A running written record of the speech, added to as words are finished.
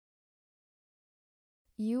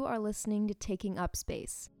You are listening to Taking Up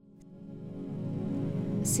Space,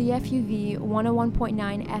 CFUV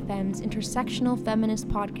 101.9 FM's intersectional feminist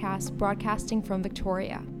podcast broadcasting from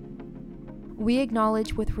Victoria. We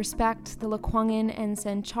acknowledge with respect the Lekwungen and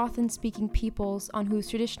Sanchothan-speaking peoples on whose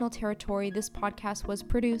traditional territory this podcast was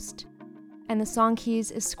produced, and the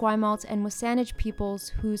Songhees, Esquimalt, and Wasanich peoples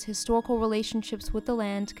whose historical relationships with the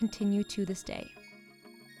land continue to this day.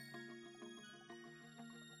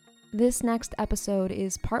 This next episode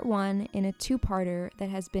is part one in a two-parter that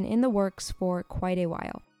has been in the works for quite a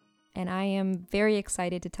while, and I am very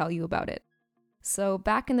excited to tell you about it. So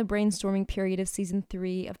back in the brainstorming period of season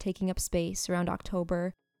 3 of Taking Up Space around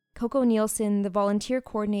October, Coco Nielsen, the volunteer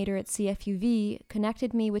coordinator at CFUV,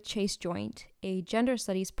 connected me with Chase Joint, a gender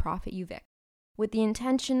studies prof at UVic, with the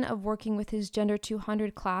intention of working with his Gender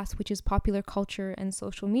 200 class, which is popular culture and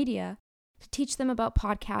social media, to teach them about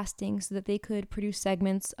podcasting so that they could produce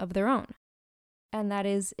segments of their own. And that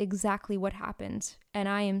is exactly what happened, and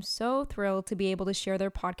I am so thrilled to be able to share their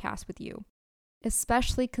podcast with you,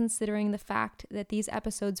 especially considering the fact that these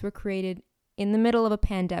episodes were created in the middle of a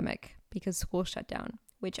pandemic because school shut down,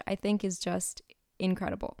 which I think is just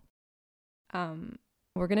incredible.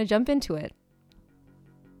 We're gonna jump into it.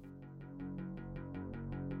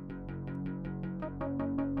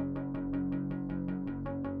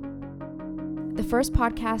 The first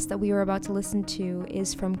podcast that we are about to listen to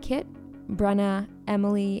is from Kit, Brenna,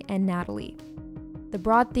 Emily, and Natalie. The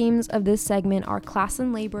broad themes of this segment are class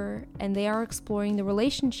and labor, and they are exploring the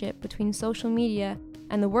relationship between social media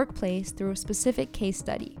and the workplace through a specific case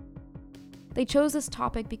study. They chose this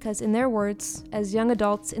topic because, in their words, as young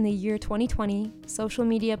adults in the year 2020, social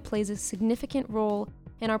media plays a significant role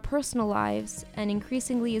in our personal lives and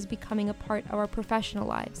increasingly is becoming a part of our professional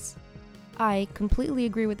lives. I completely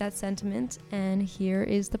agree with that sentiment, and here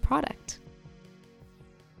is the product.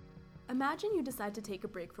 Imagine you decide to take a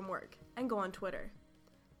break from work and go on Twitter.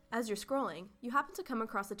 As you're scrolling, you happen to come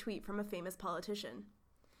across a tweet from a famous politician.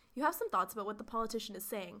 You have some thoughts about what the politician is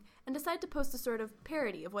saying and decide to post a sort of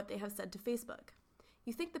parody of what they have said to Facebook.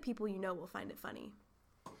 You think the people you know will find it funny.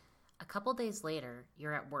 A couple days later,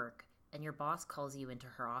 you're at work and your boss calls you into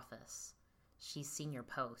her office. She's seen your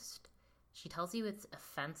post. She tells you it's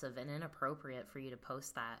offensive and inappropriate for you to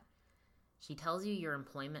post that. She tells you your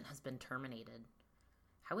employment has been terminated.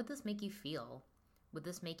 How would this make you feel? Would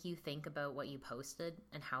this make you think about what you posted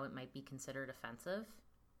and how it might be considered offensive?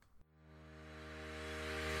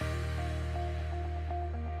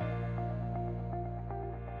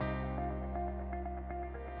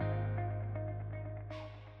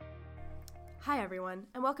 Hi everyone,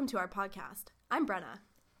 and welcome to our podcast. I'm Brenna.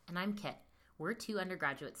 And I'm Kit. We're two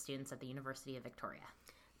undergraduate students at the University of Victoria.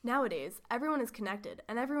 Nowadays, everyone is connected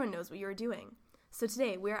and everyone knows what you are doing. So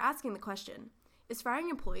today, we are asking the question, is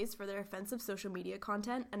firing employees for their offensive social media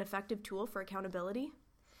content an effective tool for accountability?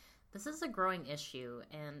 This is a growing issue,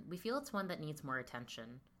 and we feel it's one that needs more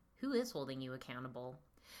attention. Who is holding you accountable?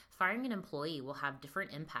 Firing an employee will have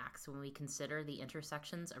different impacts when we consider the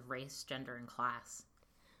intersections of race, gender, and class.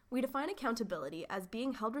 We define accountability as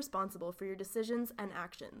being held responsible for your decisions and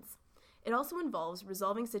actions. It also involves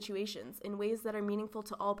resolving situations in ways that are meaningful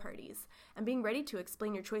to all parties and being ready to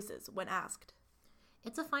explain your choices when asked.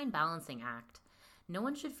 It's a fine balancing act. No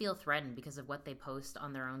one should feel threatened because of what they post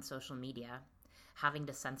on their own social media, having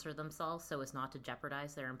to censor themselves so as not to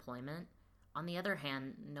jeopardize their employment. On the other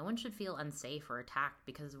hand, no one should feel unsafe or attacked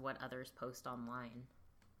because of what others post online.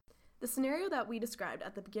 The scenario that we described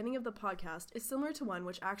at the beginning of the podcast is similar to one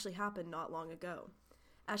which actually happened not long ago.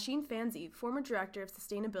 Asheen Fanzi, former director of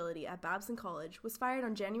sustainability at Babson College, was fired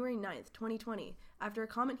on January 9th, 2020, after a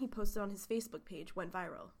comment he posted on his Facebook page went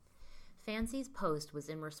viral. Fanzi's post was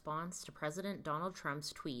in response to President Donald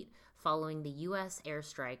Trump's tweet following the U.S.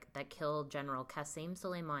 airstrike that killed General Qasem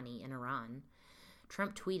Soleimani in Iran.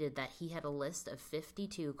 Trump tweeted that he had a list of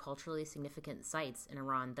 52 culturally significant sites in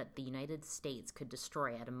Iran that the United States could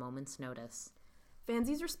destroy at a moment's notice.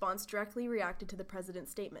 Fanzi's response directly reacted to the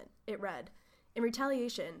president's statement. It read, "In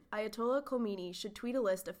retaliation, Ayatollah Khomeini should tweet a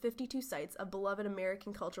list of 52 sites of beloved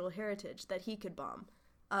American cultural heritage that he could bomb.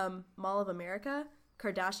 Mall of America?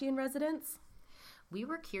 Kardashian residence?" We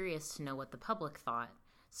were curious to know what the public thought,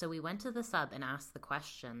 so we went to the sub and asked the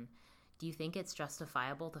question, do you think it's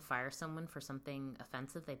justifiable to fire someone for something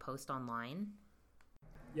offensive they post online?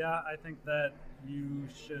 Yeah, I think that you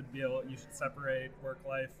should separate work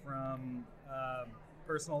life from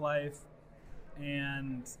personal life.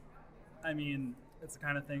 And I mean, it's the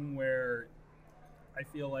kind of thing where I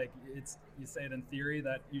feel like you say it in theory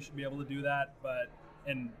that you should be able to do that, but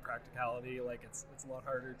in practicality, like it's a lot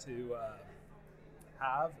harder to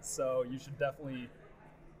have. So you should definitely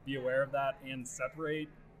be aware of that and separate,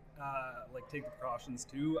 take the precautions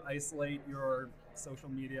to isolate your social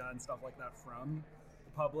media and stuff like that from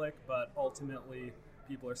the public, but ultimately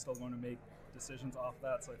people are still going to make decisions off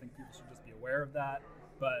that, so I think people should just be aware of that,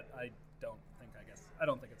 but I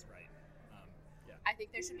don't think it's right. I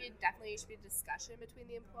think there should be a discussion between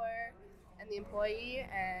the employer and the employee,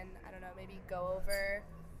 and I don't know, maybe go over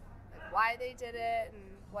why they did it and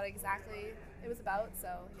what exactly it was about. So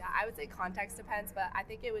yeah, I would say context depends, but I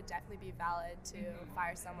think it would definitely be valid to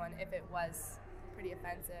fire someone if it was pretty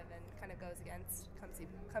offensive and kind of goes against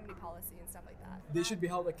company policy and stuff like that. They should be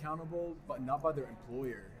held accountable, but not by their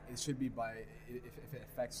employer. It should be by, if it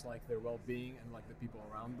affects like their well-being and like the people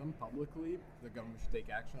around them publicly, the government should take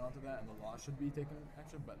action onto that and the law should be taken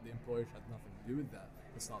action, but the employer has nothing to do with that.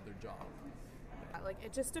 It's not their job. Like,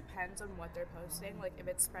 it just depends on what they're posting. Like, if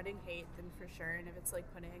it's spreading hate, then for sure, and if it's like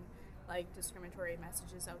putting like discriminatory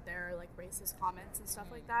messages out there, or like racist comments and stuff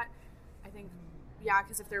like that, I think, yeah,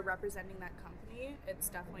 because if they're representing that company, it's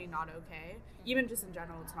definitely not okay. Even just in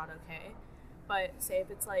general, it's not okay. But say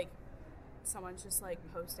if it's like someone's just like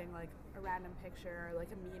posting like a random picture or like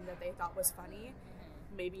a meme that they thought was funny,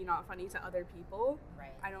 maybe not funny to other people,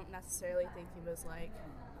 Right. I don't necessarily think it was like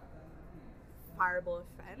fireable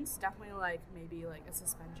offense. Definitely like maybe like a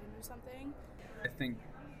suspension or something. I think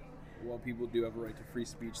while people do have a right to free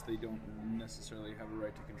speech, they don't necessarily have a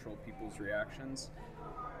right to control people's reactions.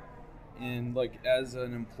 And like as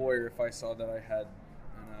an employer, if I saw that I had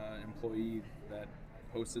an employee that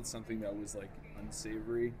posted something that was like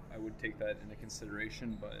unsavory, I would take that into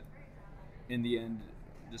consideration. But in the end,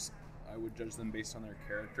 just I would judge them based on their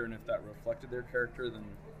character, and if that reflected their character, then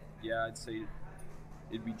yeah, I'd say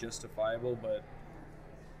it'd be justifiable. But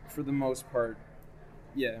for the most part,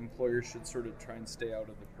 yeah, employers should sort of try and stay out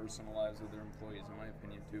of the personal lives of their employees, in my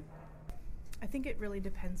opinion, too. I think it really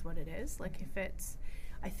depends what it is. Like if it's,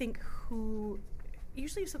 I think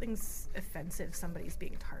usually if something's offensive, somebody's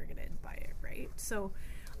being targeted by it, right? So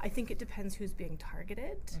I think it depends who's being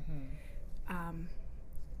targeted,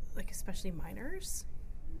 like especially minors,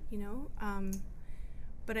 you know?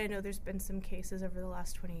 But I know there's been some cases over the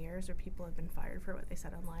last 20 years where people have been fired for what they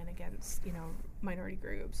said online against, you know, minority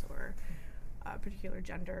groups or a particular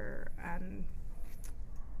gender. And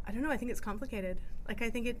I don't know, I think it's complicated. Like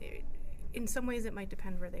I think it in some ways it might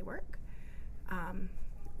depend where they work,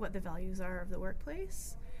 what the values are of the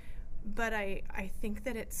workplace. But I think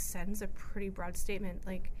that it sends a pretty broad statement,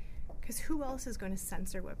 like, because who else is going to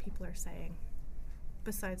censor what people are saying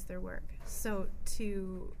besides their work? So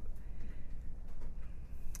to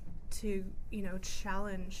you know,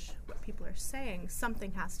 challenge what people are saying,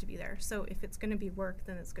 something has to be there. So if it's going to be work,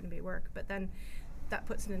 then it's going to be work. But then that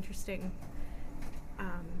puts an interesting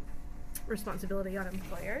responsibility on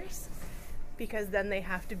employers, because then they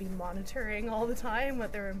have to be monitoring all the time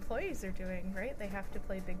what their employees are doing, right? They have to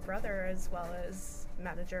play Big Brother as well as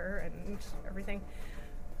manager and everything.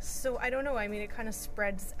 So I don't know, I mean, it kind of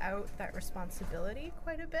spreads out that responsibility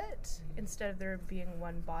quite a bit instead of there being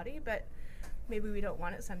one body, but maybe we don't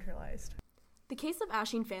want it centralized. The case of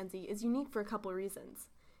Aishin Fanzi is unique for a couple reasons.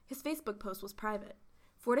 His Facebook post was private.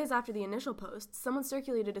 4 days after the initial post, someone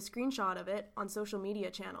circulated a screenshot of it on social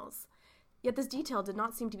media channels. Yet this detail did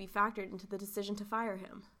not seem to be factored into the decision to fire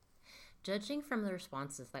him. Judging from the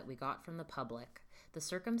responses that we got from the public, the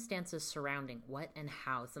circumstances surrounding what and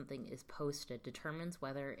how something is posted determines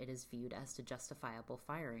whether it is viewed as a justifiable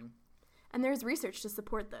firing. And there is research to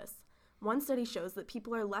support this. One study shows that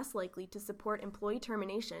people are less likely to support employee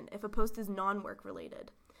termination if a post is non-work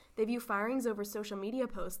related. They view firings over social media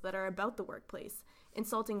posts that are about the workplace,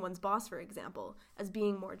 insulting one's boss, for example, as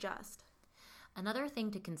being more just. Another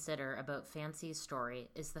thing to consider about Fanzi's story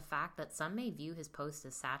is the fact that some may view his post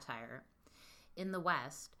as satire. In the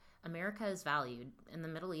West, America is valued, and the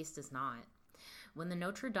Middle East is not. When the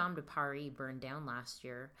Notre Dame de Paris burned down last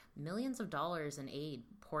year, millions of dollars in aid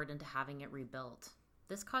poured into having it rebuilt.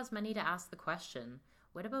 This caused many to ask the question,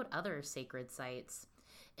 what about other sacred sites?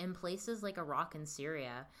 In places like Iraq and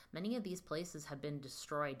Syria, many of these places have been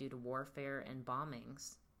destroyed due to warfare and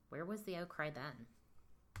bombings. Where was the outcry then?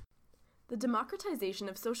 The democratization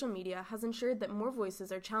of social media has ensured that more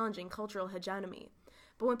voices are challenging cultural hegemony.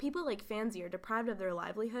 But when people like Fanzi are deprived of their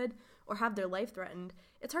livelihood or have their life threatened,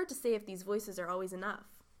 it's hard to say if these voices are always enough.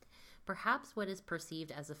 Perhaps what is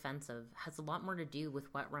perceived as offensive has a lot more to do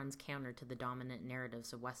with what runs counter to the dominant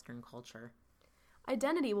narratives of Western culture.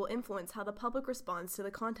 Identity will influence how the public responds to the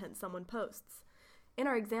content someone posts. In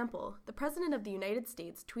our example, the President of the United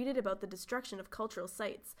States tweeted about the destruction of cultural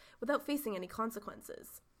sites without facing any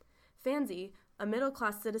consequences. Fanzi, a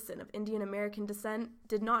middle-class citizen of Indian American descent,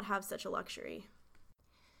 did not have such a luxury.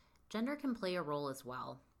 Gender can play a role as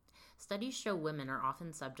well. Studies show women are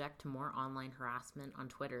often subject to more online harassment on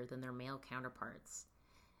Twitter than their male counterparts,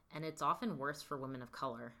 and it's often worse for women of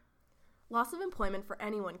color. Loss of employment for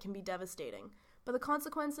anyone can be devastating, but the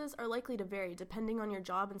consequences are likely to vary depending on your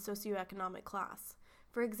job and socioeconomic class.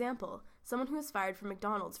 For example, someone who is fired from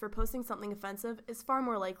McDonald's for posting something offensive is far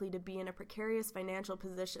more likely to be in a precarious financial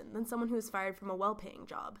position than someone who is fired from a well-paying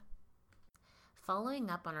job. Following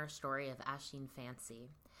up on our story of Aishin Fancy,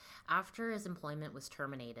 after his employment was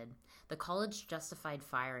terminated, the college justified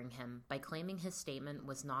firing him by claiming his statement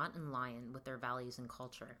was not in line with their values and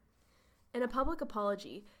culture. In a public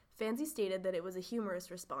apology, Fancy stated that it was a humorous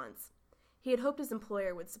response. He had hoped his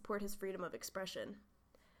employer would support his freedom of expression.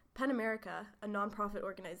 PEN America, a nonprofit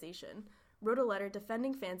organization, wrote a letter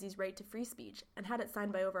defending Fancy's right to free speech and had it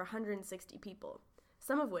signed by over 160 people,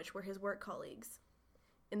 some of which were his work colleagues.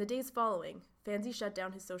 In the days following, Fancy shut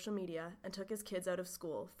down his social media and took his kids out of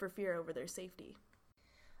school for fear over their safety.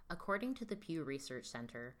 According to the Pew Research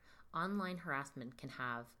Center, online harassment can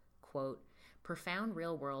have, quote, profound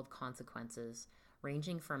real-world consequences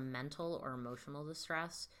ranging from mental or emotional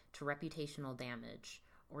distress to reputational damage,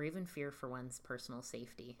 or even fear for one's personal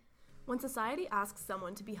safety. When society asks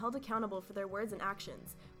someone to be held accountable for their words and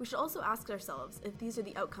actions, we should also ask ourselves if these are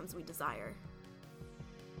the outcomes we desire.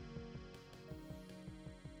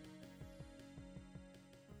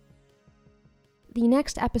 The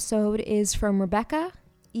next episode is from Rebecca,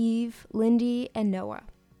 Eve, Lindy, and Noah.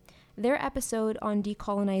 Their episode on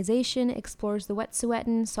decolonization explores the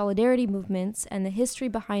Wet'suwet'en solidarity movements and the history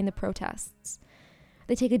behind the protests.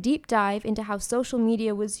 They take a deep dive into how social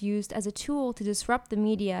media was used as a tool to disrupt the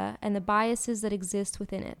media and the biases that exist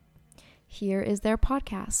within it. Here is their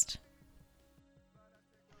podcast.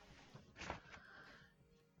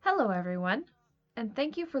 Hello, everyone, and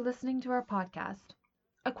thank you for listening to our podcast.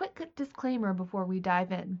 A quick disclaimer before we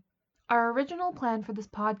dive in. Our original plan for this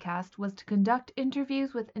podcast was to conduct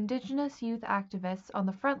interviews with Indigenous youth activists on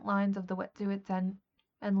the front lines of the Wet'suwet'en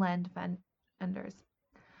and land vendors.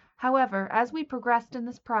 However, as we progressed in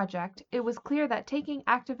this project, it was clear that taking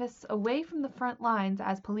activists away from the front lines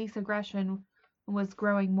as police aggression was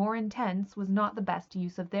growing more intense was not the best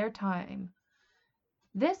use of their time.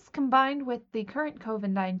 This, combined with the current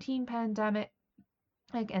COVID-19 pandemic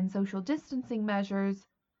and social distancing measures,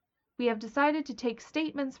 we have decided to take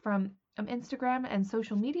statements from Instagram and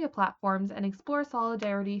social media platforms and explore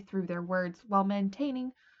solidarity through their words while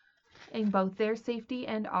maintaining both their safety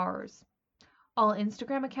and ours. All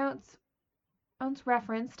Instagram accounts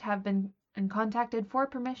referenced have been contacted for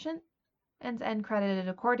permission and credited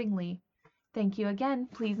accordingly. Thank you again.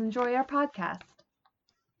 Please enjoy our podcast.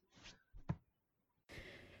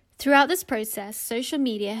 Throughout this process, social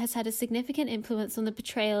media has had a significant influence on the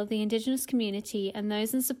portrayal of the Indigenous community and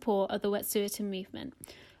those in support of the Wet'suwet'en movement.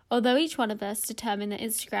 Although each one of us determined that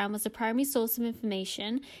Instagram was the primary source of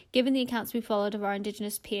information, given the accounts we followed of our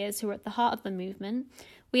Indigenous peers who were at the heart of the movement,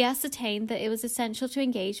 we ascertained that it was essential to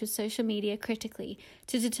engage with social media critically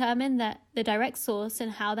to determine the direct source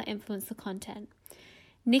and how that influenced the content.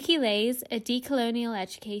 Nikki Lays, a decolonial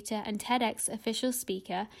educator and TEDx official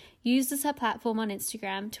speaker, uses her platform on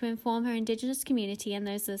Instagram to inform her Indigenous community and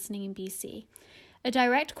those listening in BC. A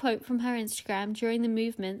direct quote from her Instagram during the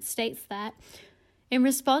movement states that, in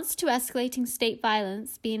response to escalating state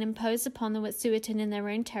violence being imposed upon the Wet'suwet'en in their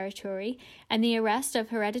own territory and the arrest of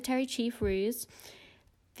Hereditary Chief Ruse,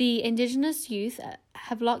 the Indigenous youth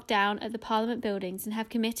have locked down at the Parliament buildings and have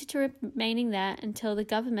committed to remaining there until the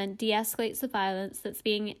government de-escalates the violence that's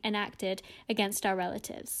being enacted against our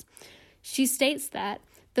relatives. She states that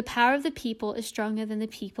the power of the people is stronger than the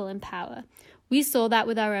people in power. We saw that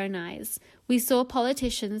with our own eyes. We saw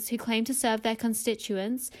politicians who claim to serve their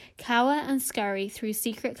constituents cower and scurry through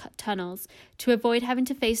secret tunnels to avoid having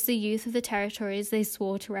to face the youth of the territories they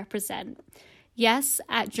swore to represent. Yes,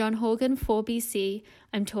 at John Horgan 4BC,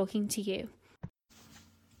 I'm talking to you.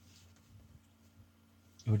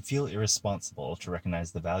 It would feel irresponsible to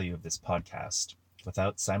recognize the value of this podcast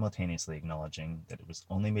without simultaneously acknowledging that it was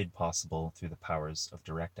only made possible through the powers of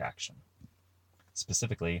direct action.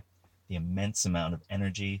 Specifically, the immense amount of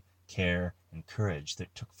energy, care, and courage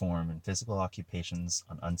that took form in physical occupations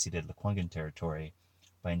on unceded Lekwungen territory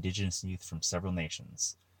by Indigenous youth from several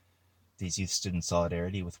nations. These youth stood in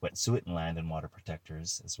solidarity with Wet'suwet'en land and water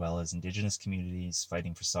protectors, as well as Indigenous communities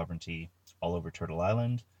fighting for sovereignty all over Turtle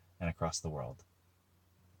Island and across the world.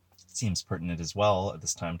 It seems pertinent as well at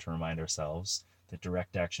this time to remind ourselves that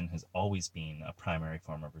direct action has always been a primary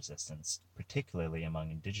form of resistance, particularly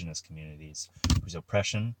among Indigenous communities whose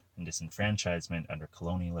oppression and disenfranchisement under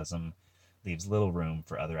colonialism leaves little room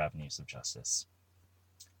for other avenues of justice.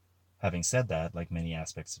 Having said that, like many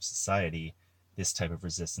aspects of society, This type of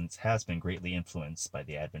resistance has been greatly influenced by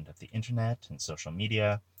the advent of the internet and social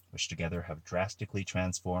media, which together have drastically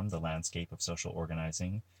transformed the landscape of social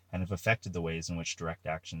organizing and have affected the ways in which direct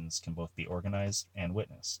actions can both be organized and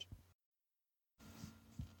witnessed.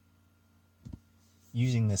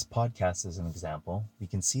 Using this podcast as an example, we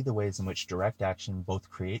can see the ways in which direct action both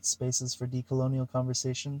creates spaces for decolonial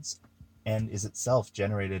conversations and is itself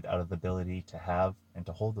generated out of the ability to have and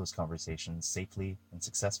to hold those conversations safely and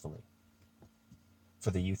successfully.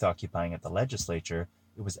 For the youth occupying at the legislature,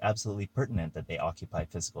 it was absolutely pertinent that they occupy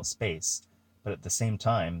physical space, but at the same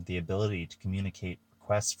time, the ability to communicate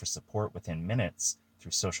requests for support within minutes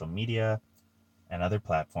through social media and other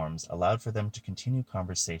platforms allowed for them to continue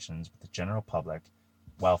conversations with the general public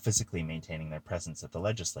while physically maintaining their presence at the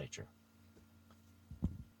legislature.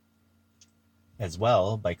 As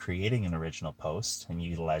well, by creating an original post and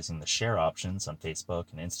utilizing the share options on Facebook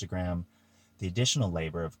and Instagram, the additional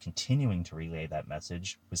labor of continuing to relay that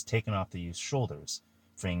message was taken off the youth's shoulders,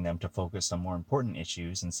 freeing them to focus on more important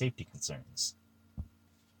issues and safety concerns.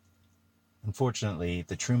 Unfortunately,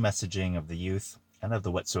 the true messaging of the youth and of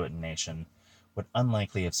the Wet'suwet'en Nation would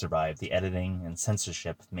unlikely have survived the editing and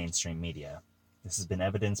censorship of mainstream media. This has been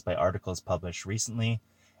evidenced by articles published recently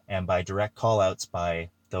and by direct call-outs by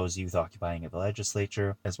those youth occupying at the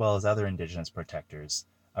legislature, as well as other Indigenous protectors,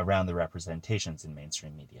 around the representations in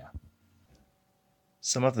mainstream media.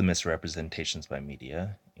 Some of the misrepresentations by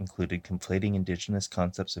media included conflating Indigenous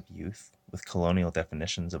concepts of youth with colonial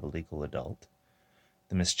definitions of a legal adult,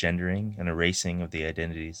 the misgendering and erasing of the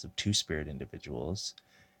identities of two-spirit individuals,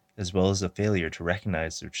 as well as a failure to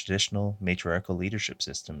recognize the traditional matriarchal leadership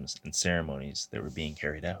systems and ceremonies that were being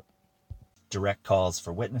carried out. Direct calls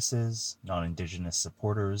for witnesses, non-Indigenous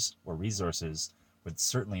supporters, or resources would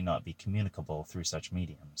certainly not be communicable through such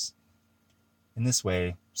mediums. In this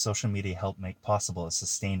way, social media helped make possible a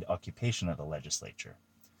sustained occupation of the legislature.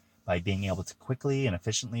 By being able to quickly and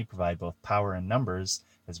efficiently provide both power and numbers,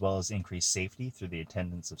 as well as increase safety through the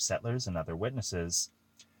attendance of settlers and other witnesses,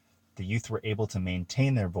 the youth were able to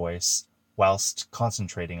maintain their voice whilst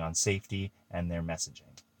concentrating on safety and their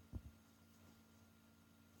messaging.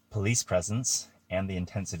 Police presence and the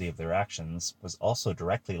intensity of their actions was also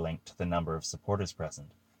directly linked to the number of supporters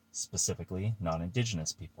present, specifically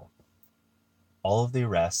non-Indigenous people. All of the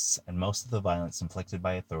arrests and most of the violence inflicted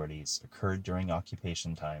by authorities occurred during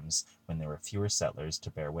occupation times when there were fewer settlers to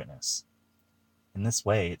bear witness. In this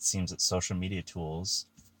way, it seems that social media tools,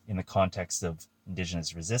 in the context of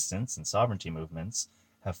Indigenous resistance and sovereignty movements,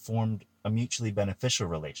 have formed a mutually beneficial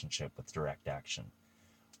relationship with direct action,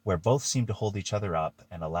 where both seem to hold each other up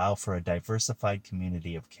and allow for a diversified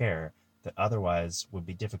community of care that otherwise would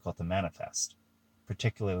be difficult to manifest,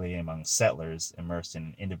 particularly among settlers immersed in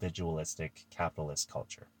an individualistic capitalist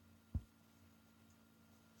culture.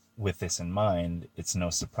 With this in mind, it's no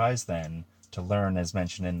surprise then to learn, as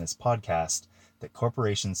mentioned in this podcast, that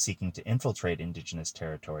corporations seeking to infiltrate Indigenous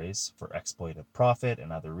territories for exploitative profit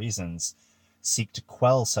and other reasons seek to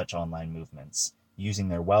quell such online movements, using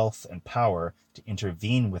their wealth and power to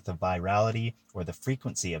intervene with the virality or the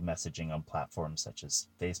frequency of messaging on platforms such as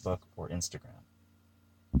Facebook or Instagram.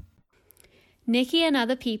 Nikki and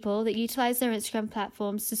other people that utilize their Instagram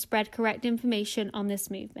platforms to spread correct information on this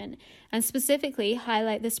movement, and specifically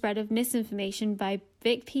highlight the spread of misinformation by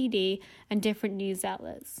Vic PD and different news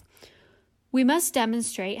outlets. We must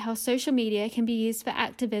demonstrate how social media can be used for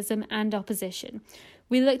activism and opposition.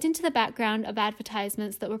 We looked into the background of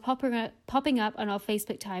advertisements that were popping up on our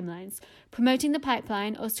Facebook timelines, promoting the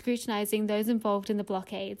pipeline or scrutinizing those involved in the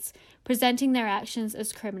blockades, presenting their actions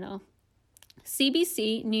as criminal.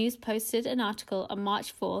 CBC News posted an article on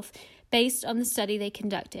March 4th based on the study they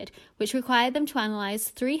conducted, which required them to analyze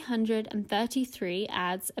 333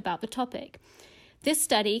 ads about the topic. This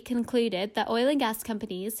study concluded that oil and gas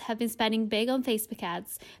companies have been spending big on Facebook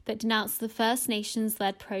ads that denounce the First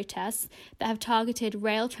Nations-led protests that have targeted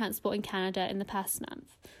rail transport in Canada in the past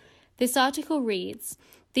month. This article reads,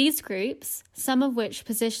 "These groups, some of which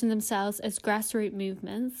position themselves as grassroots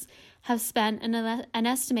movements, have spent an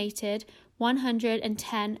estimated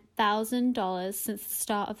 $110,000 since the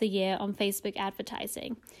start of the year on Facebook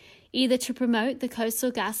advertising, either to promote the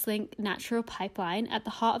Coastal GasLink natural pipeline at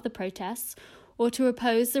the heart of the protests or to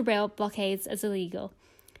oppose the rail blockades as illegal."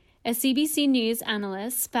 A CBC News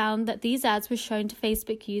analyst found that these ads were shown to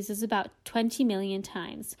Facebook users about 20 million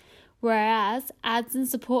times, whereas ads in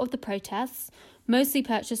support of the protests, mostly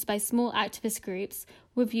purchased by small activist groups,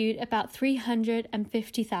 were viewed about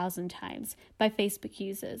 350,000 times by Facebook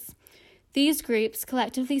users. These groups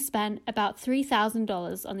collectively spent about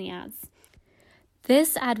 $3,000 on the ads.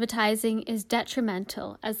 This advertising is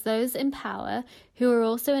detrimental as those in power, who are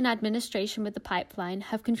also in administration with the pipeline,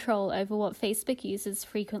 have control over what Facebook users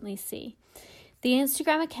frequently see. The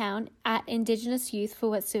Instagram account at Indigenous Youth for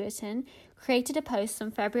Wet'suwet'en created a post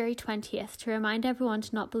on February 20th to remind everyone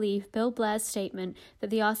to not believe Bill Blair's statement that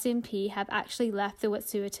the RCMP have actually left the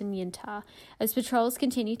Wet'suwet'en Yintah, as patrols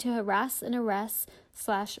continue to harass and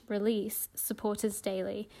arrest/release supporters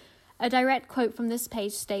daily. A direct quote from this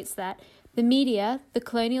page states that the media, the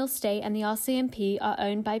colonial state, and the RCMP are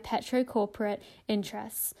owned by petro-corporate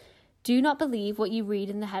interests. Do not believe what you read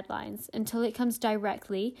in the headlines until it comes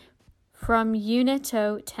directly from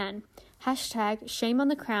UNITO 10. Hashtag shame on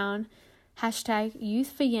the crown. Hashtag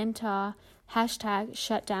youth for Yintah. Hashtag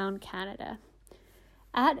shut down Canada.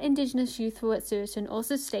 At Indigenous Youth for Wet'suwet'en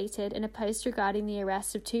also stated in a post regarding the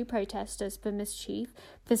arrest of 2 protesters for mischief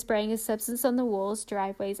for spraying a substance on the walls,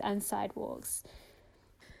 driveways, and sidewalks.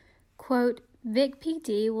 Quote, Vic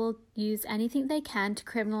PD will use anything they can to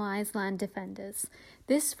criminalize land defenders.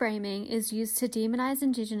 This framing is used to demonize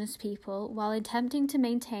Indigenous people while attempting to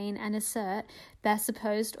maintain and assert their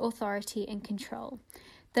supposed authority and control.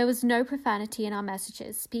 There was no profanity in our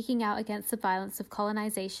messages. Speaking out against the violence of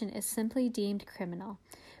colonization is simply deemed criminal.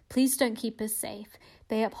 Please don't keep us safe.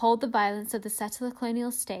 They uphold the violence of the settler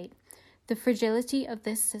colonial state. The fragility of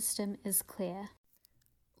this system is clear.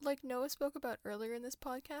 Like Noah spoke about earlier in this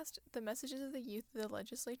podcast, the messages of the youth of the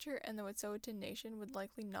legislature and the Wet'suwet'en Nation would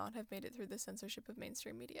likely not have made it through the censorship of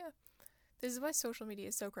mainstream media. This is why social media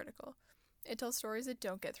is so critical. It tells stories that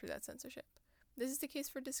don't get through that censorship. This is the case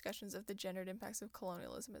for discussions of the gendered impacts of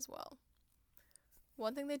colonialism as well.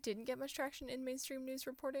 One thing that didn't get much traction in mainstream news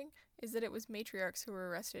reporting is that it was matriarchs who were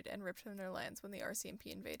arrested and ripped from their lands when the RCMP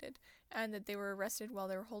invaded, and that they were arrested while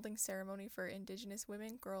they were holding ceremony for Indigenous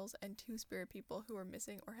women, girls, and Two-Spirit people who were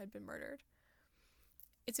missing or had been murdered.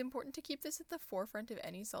 It's important to keep this at the forefront of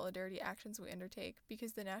any solidarity actions we undertake,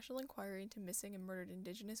 because the National Inquiry into Missing and Murdered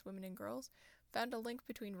Indigenous Women and Girls found a link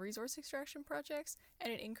between resource extraction projects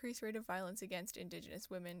and an increased rate of violence against Indigenous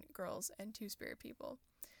women, girls, and Two-Spirit people.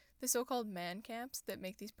 The so-called man camps that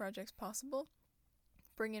make these projects possible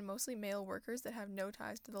bring in mostly male workers that have no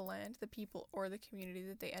ties to the land, the people, or the community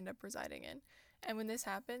that they end up residing in. And when this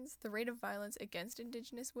happens, the rate of violence against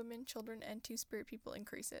Indigenous women, children, and Two-Spirit people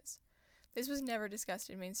increases. This was never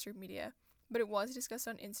discussed in mainstream media, but it was discussed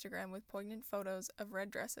on Instagram with poignant photos of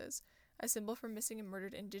red dresses, a symbol for missing and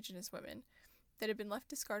murdered Indigenous women, that had been left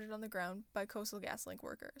discarded on the ground by Coastal GasLink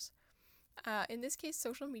workers. In this case,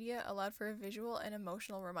 social media allowed for a visual and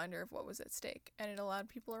emotional reminder of what was at stake, and it allowed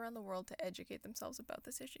people around the world to educate themselves about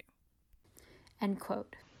this issue. End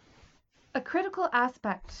quote. A critical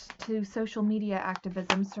aspect to social media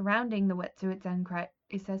activism surrounding the Wet'suwet'en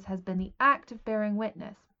crisis has been the act of bearing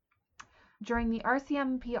witness. During the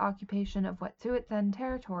RCMP occupation of Wet'suwet'en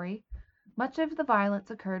territory, much of the violence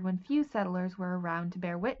occurred when few settlers were around to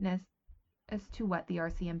bear witness as to what the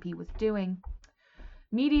RCMP was doing.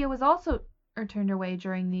 Media was also turned away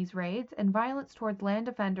during these raids, and violence towards land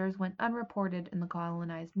defenders went unreported in the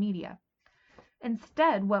colonized media.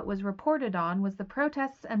 Instead, what was reported on was the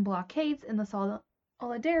protests and blockades in the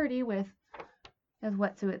solidarity with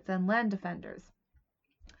Wet'suwet'en land defenders.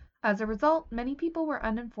 As a result, many people were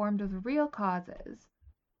uninformed of the real causes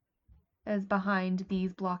as behind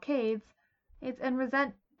these blockades and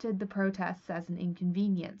resented the protests as an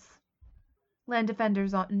inconvenience. Land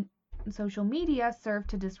defenders on social media served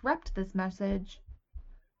to disrupt this message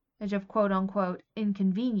of quote-unquote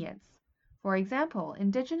inconvenience. For example,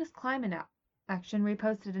 Indigenous Climate Action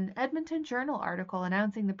reposted an Edmonton Journal article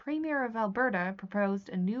announcing the Premier of Alberta proposed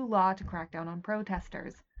a new law to crack down on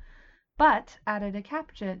protesters, but added a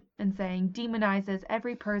caption and saying demonizes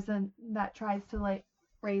every person that tries to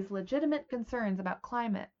raise legitimate concerns about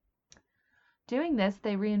climate. Doing this,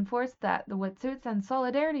 they reinforced that the Wet'suwet'en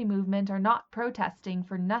Solidarity Movement are not protesting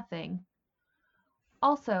for nothing.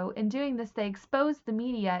 Also, in doing this, they exposed the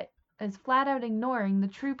media as flat-out ignoring the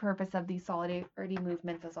true purpose of these solidarity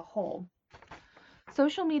movements as a whole.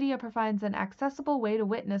 Social media provides an accessible way to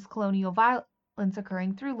witness colonial violence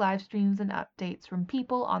occurring through live streams and updates from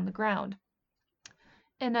people on the ground.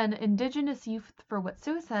 In an Indigenous Youth for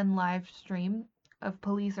Wet'suwet'en live stream of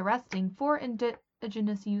police arresting 4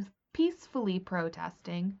 Indigenous youth peacefully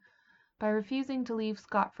protesting by refusing to leave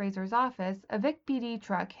Scott Fraser's office, a Vic PD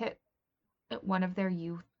truck hit one of their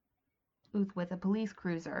youth with a police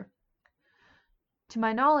cruiser. To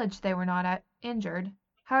my knowledge, they were not injured.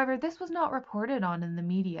 However, this was not reported on in the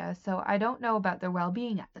media, so I don't know about their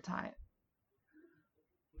well-being at the time.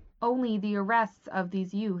 Only the arrests of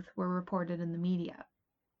these youth were reported in the media.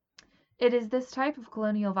 It is this type of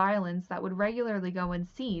colonial violence that would regularly go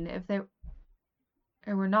unseen if there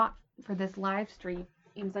or were not for this live stream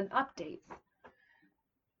and updates.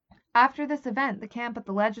 After this event, the camp at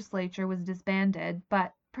the legislature was disbanded,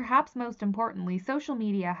 but perhaps most importantly, social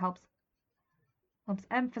media helps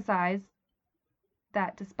emphasize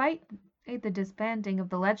that despite the disbanding of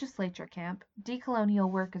the legislature camp, decolonial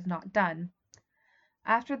work is not done.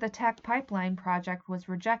 After the Tech Pipeline project was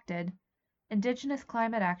rejected, Indigenous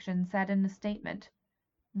Climate Action said in a statement,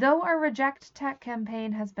 "Though our Reject Tech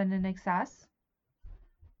campaign has been an success,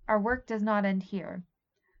 our work does not end here.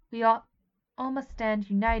 We all must stand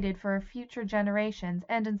united for our future generations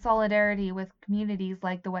and in solidarity with communities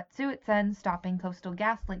like the Wet'suwet'en stopping Coastal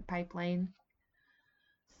GasLink pipeline,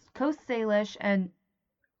 Coast Salish and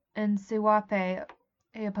Siwape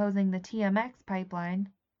opposing the TMX pipeline,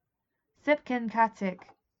 Sipkin Katik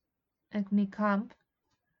and Mikamp,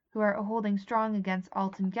 who are holding strong against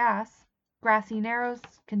Alton Gas, Grassy Narrows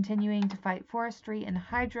continuing to fight forestry and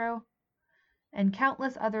hydro, and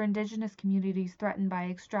countless other Indigenous communities threatened by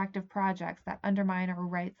extractive projects that undermine our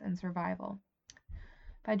rights and survival.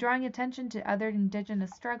 By drawing attention to other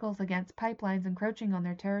Indigenous struggles against pipelines encroaching on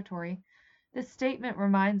their territory, this statement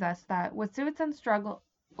reminds us that Wet'suwet'en's struggle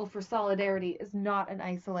for solidarity is not an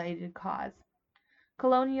isolated cause.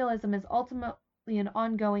 Colonialism is ultimately an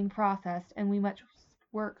ongoing process, and we must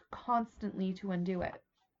work constantly to undo it.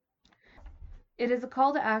 It is a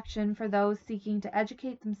call to action for those seeking to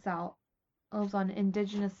educate themselves on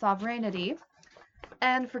Indigenous sovereignty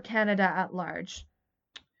and for Canada at large.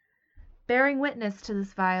 Bearing witness to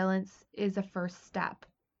this violence is a first step.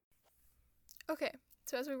 Okay,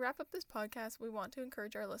 so as we wrap up this podcast, we want to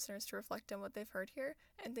encourage our listeners to reflect on what they've heard here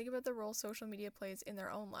and think about the role social media plays in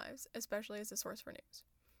their own lives, especially as a source for news.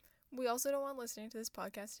 We also don't want listening to this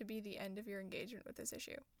podcast to be the end of your engagement with this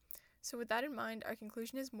issue. So with that in mind, our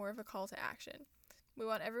conclusion is more of a call to action. We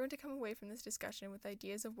want everyone to come away from this discussion with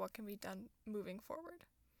ideas of what can be done moving forward.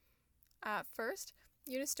 First,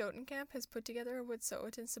 Eunice Stotenkamp has put together a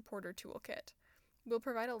Wet'suwet'en supporter toolkit. We'll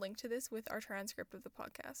provide a link to this with our transcript of the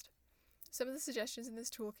podcast. Some of the suggestions in this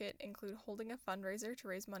toolkit include holding a fundraiser to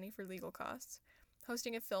raise money for legal costs,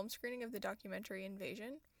 hosting a film screening of the documentary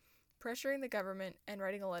Invasion, pressuring the government, and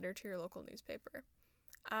writing a letter to your local newspaper.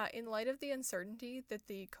 In light of the uncertainty that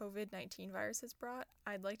the COVID-19 virus has brought,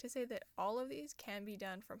 I'd like to say that all of these can be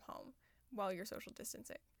done from home while you're social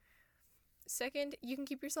distancing. Second, you can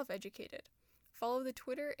keep yourself educated. Follow the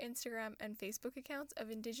Twitter, Instagram, and Facebook accounts of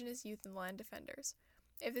Indigenous youth and land defenders.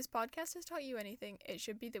 If this podcast has taught you anything, it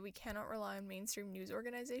should be that we cannot rely on mainstream news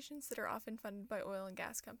organizations that are often funded by oil and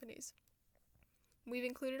gas companies. We've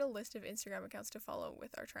included a list of Instagram accounts to follow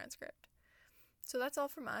with our transcript. So that's all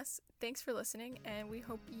from us. Thanks for listening, and we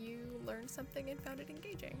hope you learned something and found it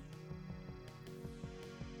engaging.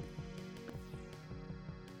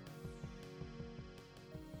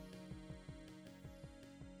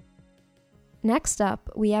 Next up,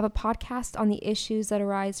 we have a podcast on the issues that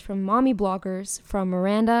arise from mommy bloggers from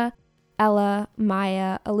Miranda, Ella,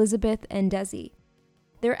 Maya, Elizabeth, and Desi.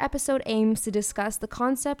 Their episode aims to discuss the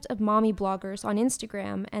concept of mommy bloggers on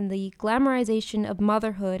Instagram and the glamorization of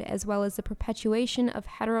motherhood, as well as the perpetuation of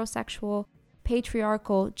heterosexual,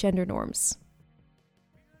 patriarchal gender norms.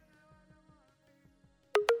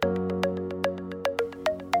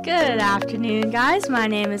 Good afternoon, guys. My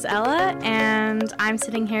name is Ella, and I'm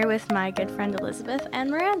sitting here with my good friend Elizabeth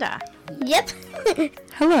and Miranda. Yep.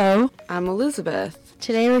 Hello, I'm Elizabeth.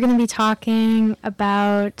 Today we're going to be talking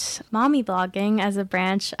about mommy blogging as a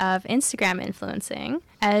branch of Instagram influencing.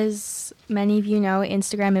 As many of you know,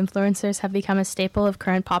 Instagram influencers have become a staple of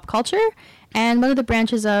current pop culture, and one of the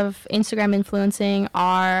branches of Instagram influencing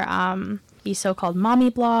are the so-called mommy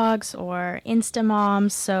blogs or Insta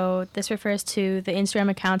moms. So this refers to the Instagram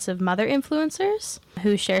accounts of mother influencers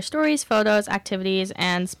who share stories, photos, activities,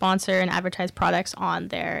 and sponsor and advertise products on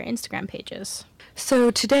their Instagram pages.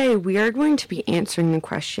 So today we are going to be answering the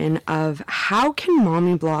question of how can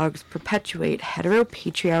mommy blogs perpetuate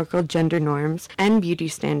heteropatriarchal gender norms and beauty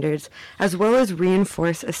standards, as well as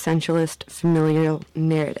reinforce essentialist familial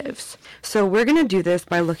narratives. So we're going to do this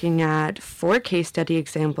by looking at 4 case study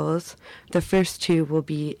examples. The first 2 will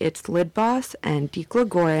be It's Lid Boss and Dikla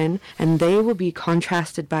Gorin, and they will be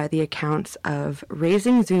contrasted by the accounts of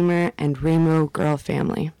Raising Zoomer and Ramo Girl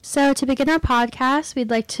Family. So to begin our podcast, we'd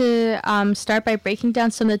like to start by breaking down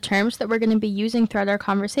some of the terms that we're going to be using throughout our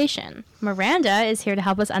conversation. Miranda is here to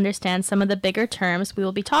help us understand some of the bigger terms we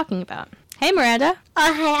will be talking about. Hey, Miranda.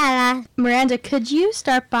 Oh, hey, Ella. Miranda, could you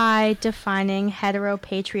start by defining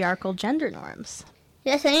heteropatriarchal gender norms?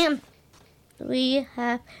 Yes, I am. We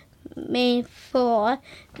have made for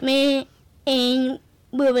men and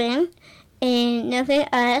women and nothing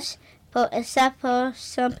else, but except for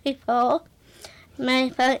some people, my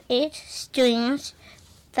favorite 8 streams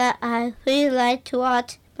that I really like to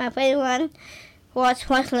watch. My favorite one was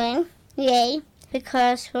wrestling. Yay!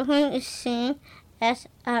 Because wrestling is seen as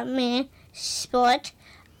a main sport.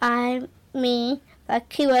 I mean, the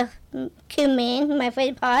cumin, my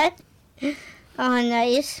favorite part, are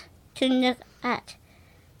nice to look at.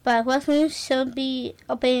 But wrestling should be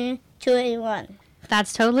open to anyone.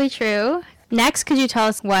 That's totally true. Next, could you tell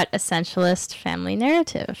us what essentialist family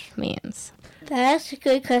narrative means? That's a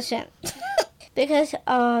good question. Because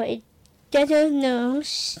gender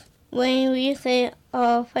norms, when we say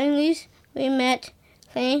our families, we meant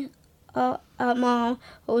saying a mom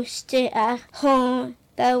who stay at home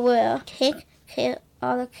that will take care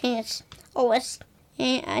of the kids always,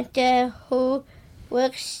 and a dad who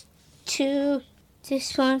works to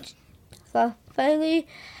disfund the family.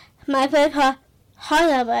 My favorite part,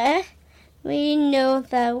 however, we know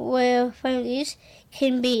that where families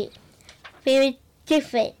can be very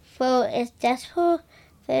different. For example,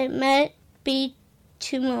 there might be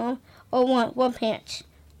 2 moms or one parent,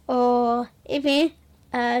 or even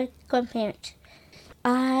a grandparent.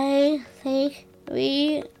 I think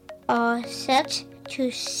we are set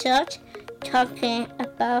to start talking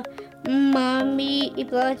about mommy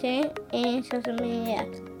blogging and social media.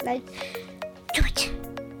 Like, do it!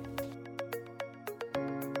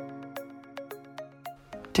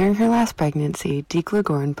 During her last pregnancy, Deek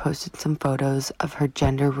Lagorn posted some photos of her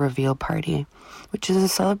gender reveal party, which is a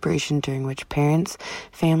celebration during which parents,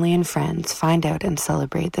 family, and friends find out and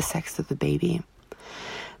celebrate the sex of the baby.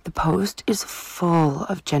 The post is full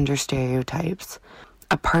of gender stereotypes.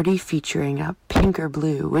 A party featuring a pink or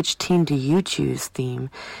blue, which teen do you choose theme.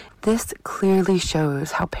 This clearly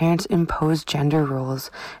shows how parents impose gender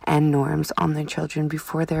roles and norms on their children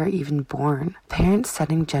before they are even born. Parents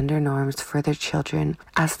setting gender norms for their children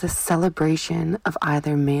as the celebration of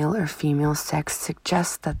either male or female sex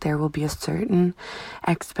suggests that there will be a certain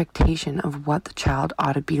expectation of what the child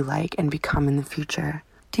ought to be like and become in the future.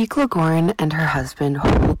 Deek Lagorn and her husband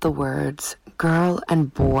hold the words girl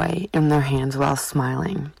and boy in their hands while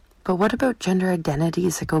smiling. But what about gender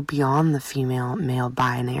identities that go beyond the female-male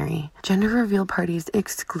binary? Gender reveal parties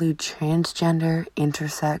exclude transgender,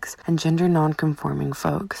 intersex, and gender non-conforming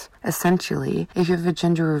folks. Essentially, if you have a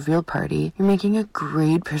gender reveal party, you're making a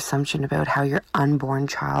great presumption about how your unborn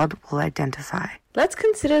child will identify. Let's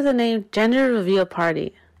consider the name gender reveal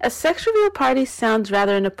party. A sex reveal party sounds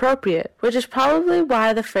rather inappropriate, which is probably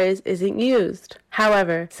why the phrase isn't used.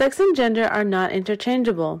 However, sex and gender are not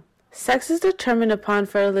interchangeable. Sex is determined upon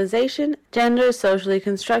fertilization, gender is socially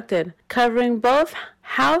constructed, covering both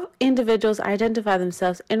how individuals identify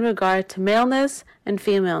themselves in regard to maleness and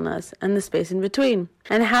femaleness and the space in between,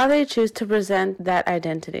 and how they choose to present that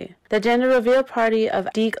identity. The gender reveal party of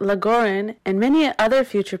Deek Lagorn and many other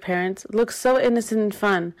future parents looks so innocent and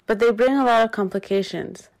fun, but they bring a lot of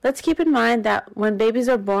complications. Let's keep in mind that when babies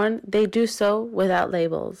are born, they do so without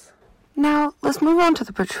labels. Now, let's move on to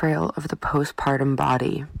the portrayal of the postpartum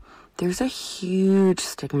body. There's a huge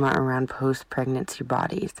stigma around post-pregnancy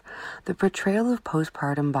bodies. The portrayal of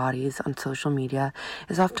postpartum bodies on social media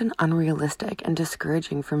is often unrealistic and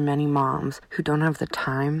discouraging for many moms who don't have the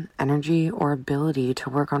time, energy, or ability to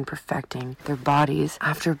work on perfecting their bodies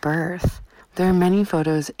after birth. There are many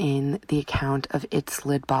photos in the account of It's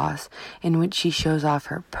Lid Boss in which she shows off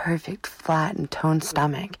her perfect, flat, and toned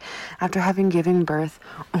stomach after having given birth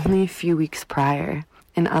only a few weeks prior.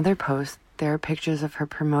 In other posts, there are pictures of her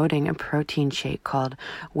promoting a protein shake called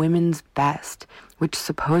Women's Best, which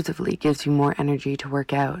supposedly gives you more energy to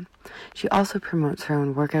work out. She also promotes her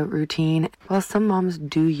own workout routine. While some moms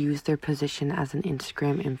do use their position as an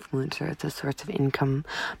Instagram influencer as a source of income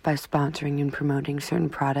by sponsoring and promoting certain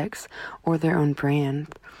products or their own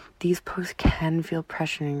brand, these posts can feel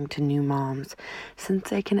pressuring to new moms,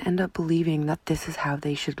 since they can end up believing that this is how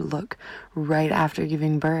they should look right after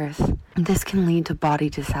giving birth. This can lead to body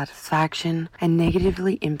dissatisfaction and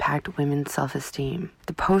negatively impact women's self-esteem.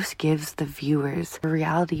 The post gives the viewers a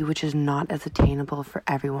reality which is not as attainable for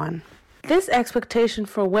everyone. This expectation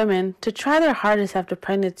for women to try their hardest after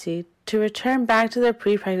pregnancy to return back to their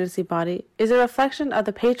pre-pregnancy body is a reflection of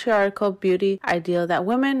the patriarchal beauty ideal that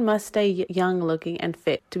women must stay young-looking and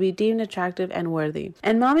fit to be deemed attractive and worthy.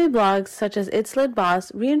 And mommy blogs such as It's Lid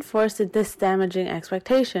Boss reinforce this damaging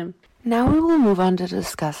expectation. Now we will move on to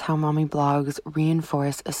discuss how mommy blogs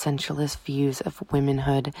reinforce essentialist views of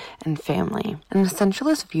womanhood and family. An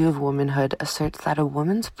essentialist view of womanhood asserts that a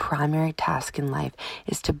woman's primary task in life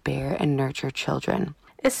is to bear and nurture children.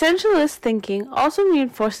 Essentialist thinking also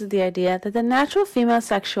reinforces the idea that the natural female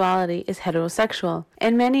sexuality is heterosexual.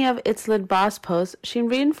 In many of Itzlid Boss posts, she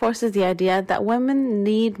reinforces the idea that women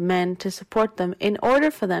need men to support them in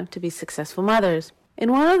order for them to be successful mothers.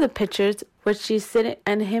 In one of the pictures, which she's sitting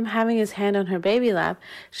and him having his hand on her baby lap,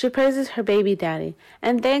 she praises her baby daddy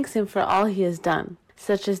and thanks him for all he has done,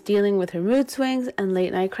 such as dealing with her mood swings and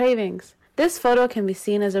late night cravings. This photo can be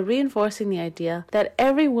seen as a reinforcing the idea that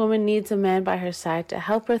every woman needs a man by her side to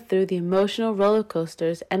help her through the emotional roller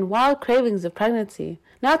coasters and wild cravings of pregnancy.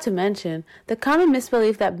 Not to mention the common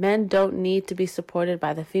misbelief that men don't need to be supported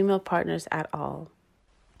by the female partners at all.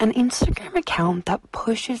 An Instagram account that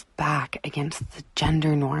pushes back against the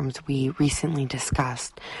gender norms we recently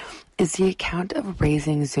discussed is the account of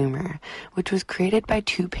Raising Zoomer, which was created by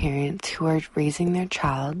two parents who are raising their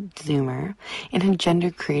child, Zoomer, in a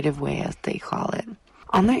gender-creative way, as they call it.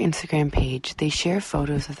 On their Instagram page, they share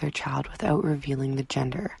photos of their child without revealing the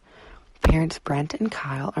gender. Parents Brent and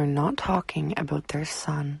Kyle are not talking about their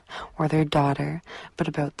son or their daughter, but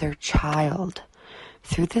about their child.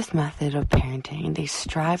 Through this method of parenting, they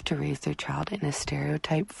strive to raise their child in a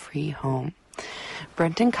stereotype-free home.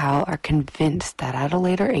 Brent and Kyle are convinced that at a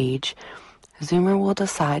later age, Zoomer will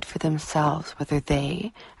decide for themselves whether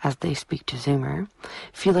they, as they speak to Zoomer,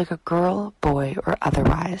 feel like a girl, boy, or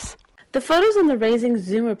otherwise. The photos on the Raising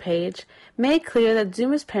Zoomer page make clear that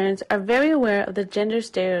Zoomer's parents are very aware of the gender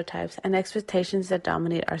stereotypes and expectations that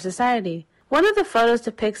dominate our society. One of the photos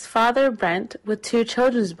depicts Father Brent with two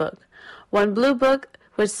children's books, one blue book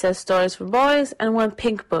which says stories for boys and one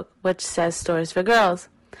pink book which says stories for girls.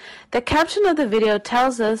 The caption of the video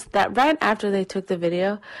tells us that right after they took the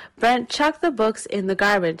video, Brent chucked the books in the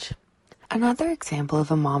garbage. Another example of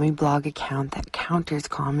a mommy blog account that counters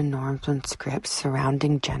common norms and scripts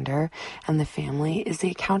surrounding gender and the family is the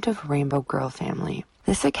account of Rainbow Girl Family.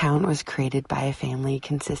 This account was created by a family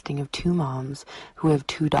consisting of two moms who have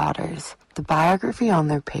two daughters. The biography on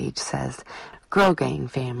their page says, Girl Gang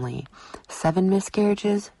Family, 7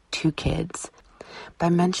 miscarriages, 2 kids. By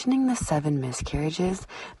mentioning the 7 miscarriages,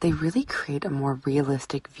 they really create a more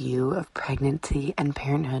realistic view of pregnancy and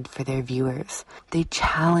parenthood for their viewers. They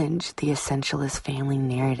challenge the essentialist family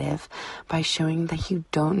narrative by showing that you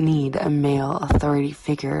don't need a male authority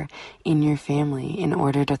figure in your family in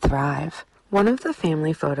order to thrive. One of the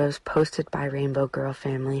family photos posted by Rainbow Girl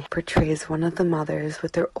Family portrays one of the mothers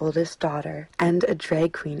with their oldest daughter and a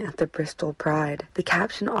drag queen at the Bristol Pride. The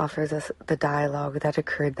caption offers us the dialogue that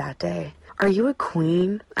occurred that day. Are you a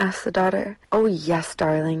queen? Asked the daughter. Oh yes,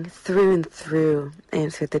 darling, through and through,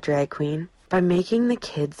 answered the drag queen. By making the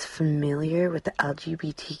kids familiar with the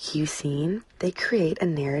LGBTQ scene, they create a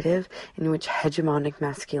narrative in which hegemonic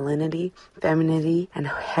masculinity, femininity, and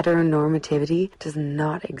heteronormativity does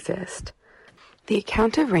not exist. The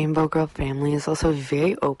account of Rainbow Girl Family is also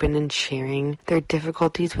very open in sharing their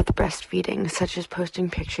difficulties with breastfeeding, such as posting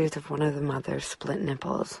pictures of one of the mother's split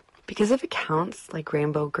nipples. Because of accounts like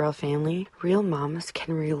Rainbow Girl Family, real moms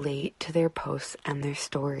can relate to their posts and their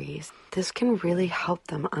stories. This can really help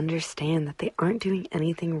them understand that they aren't doing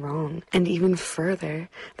anything wrong, and even further,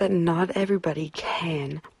 that not everybody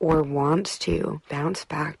can or wants to bounce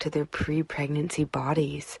back to their pre-pregnancy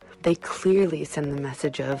bodies. They clearly send the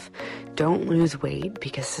message of, don't lose weight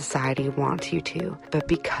because society wants you to, but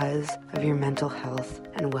because of your mental health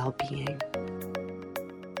and well-being.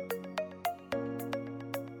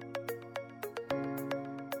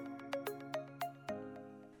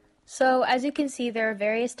 So, as you can see, there are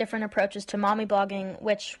various different approaches to mommy blogging,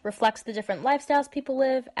 which reflects the different lifestyles people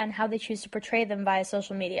live and how they choose to portray them via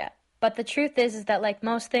social media. But the truth is that like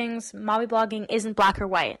most things, mommy blogging isn't black or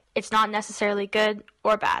white. It's not necessarily good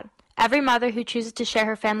or bad. Every mother who chooses to share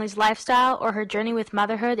her family's lifestyle or her journey with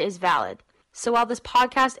motherhood is valid. So while this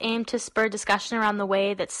podcast aimed to spur discussion around the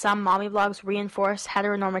way that some mommy blogs reinforce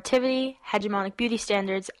heteronormativity, hegemonic beauty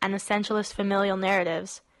standards, and essentialist familial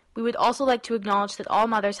narratives, we would also like to acknowledge that all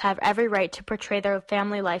mothers have every right to portray their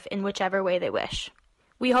family life in whichever way they wish.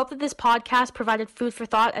 We hope that this podcast provided food for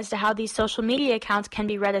thought as to how these social media accounts can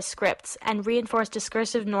be read as scripts and reinforce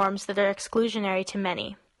discursive norms that are exclusionary to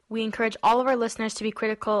many. We encourage all of our listeners to be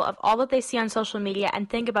critical of all that they see on social media and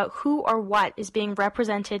think about who or what is being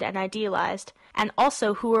represented and idealized, and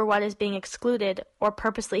also who or what is being excluded or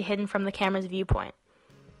purposely hidden from the camera's viewpoint.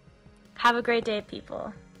 Have a great day,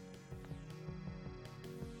 people.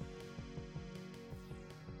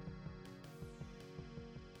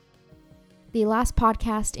 The last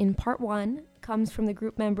podcast in part 1 comes from the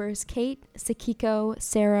group members Kate, Sakiko,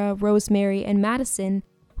 Sarah, Rosemary, and Madison,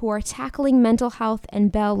 who are tackling mental health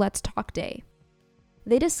and Bell Let's Talk Day.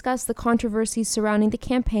 They discuss the controversies surrounding the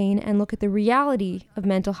campaign and look at the reality of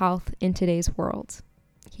mental health in today's world.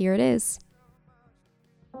 Here it is.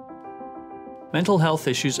 Mental health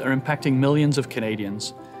issues are impacting millions of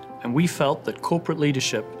Canadians, and we felt that corporate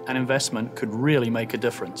leadership and investment could really make a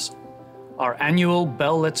difference. Our annual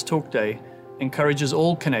Bell Let's Talk Day encourages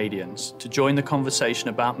all Canadians to join the conversation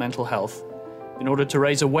about mental health in order to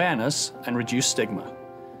raise awareness and reduce stigma.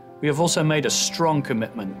 We have also made a strong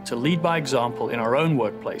commitment to lead by example in our own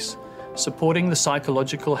workplace, supporting the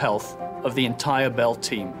psychological health of the entire Bell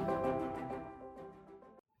team.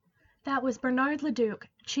 That was Bernard Leduc,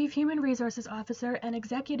 Chief Human Resources Officer and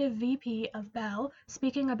Executive VP of Bell,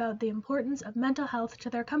 speaking about the importance of mental health to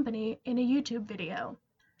their company in a YouTube video.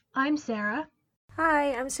 I'm Sarah.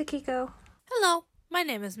 Hi, I'm Sakiko. Hello, my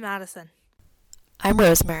name is Madison. I'm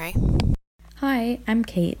Rosemary. Hi, I'm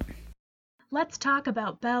Kate. Let's talk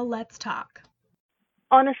about Bell Let's Talk.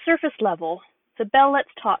 On a surface level, the Bell Let's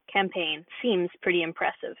Talk campaign seems pretty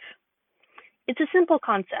impressive. It's a simple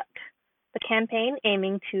concept, a campaign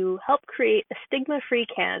aiming to help create a stigma-free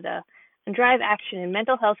Canada and drive action in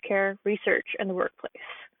mental health care, research, and the workplace.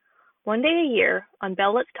 One day a year, on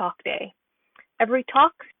Bell Let's Talk Day, every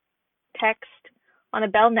talk, text on a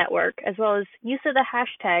Bell network, as well as use of the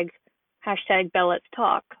hashtag Bell Let's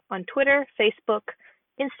Talk on Twitter, Facebook,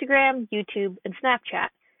 Instagram, YouTube, and Snapchat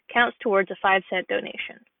counts towards a 5-cent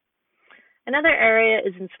donation. Another area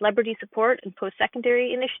is in celebrity support and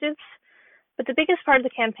post-secondary initiatives, but the biggest part of the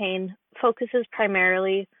campaign focuses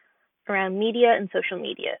primarily around media and social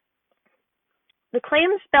media. The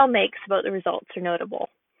claims Bell makes about the results are notable.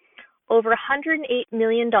 Over $108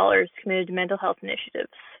 million committed to mental health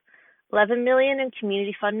initiatives, $11 million in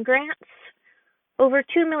community fund grants, over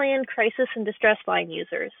 2 million crisis and distress line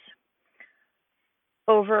users,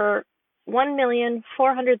 over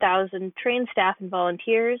 1,400,000 trained staff and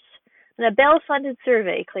volunteers, and a Bell-funded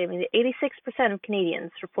survey claiming that 86% of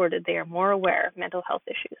Canadians reported they are more aware of mental health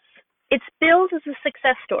issues. It's billed as a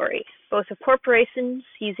success story, both of corporations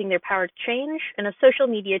using their power to change and of social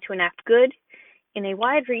media to enact good in a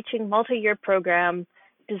wide-reaching multi-year program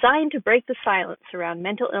designed to break the silence around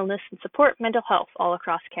mental illness and support mental health all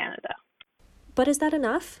across Canada. But is that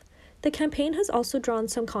enough? The campaign has also drawn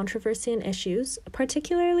some controversy and issues,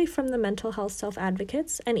 particularly from the mental health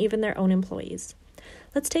self-advocates and even their own employees.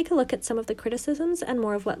 Let's take a look at some of the criticisms and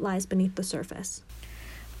more of what lies beneath the surface.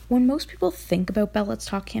 When most people think about Bell Let's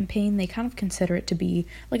Talk campaign, they kind of consider it to be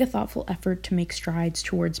like a thoughtful effort to make strides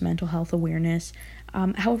towards mental health awareness.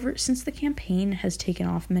 However, since the campaign has taken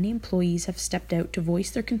off, many employees have stepped out to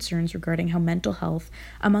voice their concerns regarding how mental health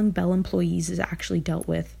among Bell employees is actually dealt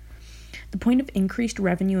with. The point of increased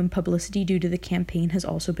revenue and publicity due to the campaign has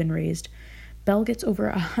also been raised. Bell gets over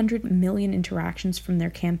 100 million interactions from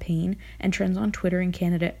their campaign and trends on Twitter in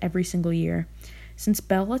Canada every single year. Since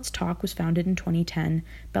Bell Let's Talk was founded in 2010,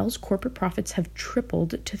 Bell's corporate profits have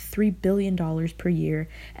tripled to $3 billion per year,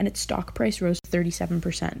 and its stock price rose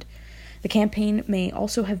 37%. The campaign may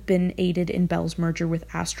also have been aided in Bell's merger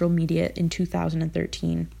with Astral Media in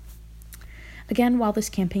 2013. Again, while this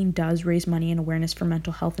campaign does raise money and awareness for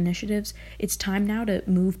mental health initiatives, it's time now to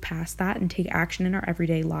move past that and take action in our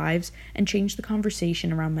everyday lives and change the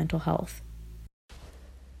conversation around mental health.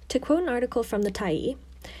 To quote an article from the Tyee,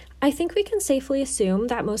 I think we can safely assume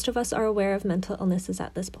that most of us are aware of mental illnesses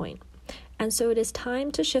at this point, and so it is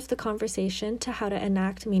time to shift the conversation to how to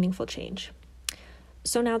enact meaningful change.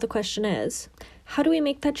 So now the question is, how do we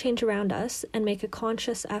make that change around us and make a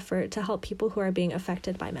conscious effort to help people who are being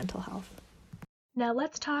affected by mental health? Now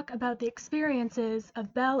let's talk about the experiences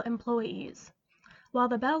of Bell employees. While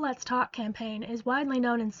the Bell Let's Talk campaign is widely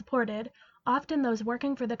known and supported, often those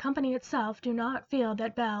working for the company itself do not feel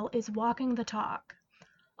that Bell is walking the talk.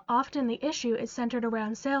 Often the issue is centered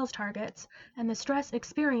around sales targets and the stress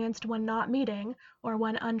experienced when not meeting, or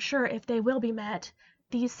when unsure if they will be met,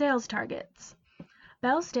 these sales targets.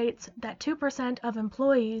 Bell states that 2% of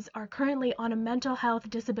employees are currently on a mental health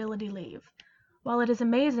disability leave. While it is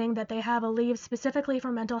amazing that they have a leave specifically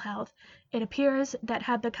for mental health, it appears that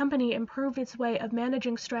had the company improved its way of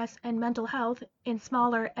managing stress and mental health in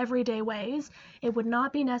smaller, everyday ways, it would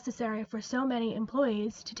not be necessary for so many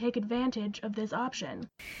employees to take advantage of this option.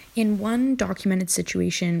 In one documented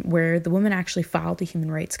situation where the woman actually filed a human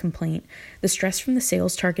rights complaint, the stress from the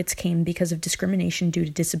sales targets came because of discrimination due to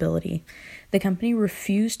disability. The company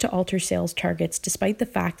refused to alter sales targets despite the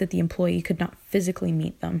fact that the employee could not physically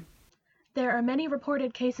meet them. There are many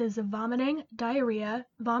reported cases of vomiting, diarrhea,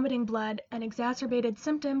 vomiting blood, and exacerbated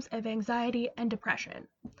symptoms of anxiety and depression.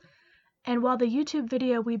 And while the YouTube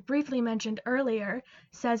video we briefly mentioned earlier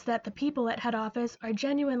says that the people at head office are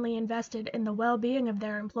genuinely invested in the well-being of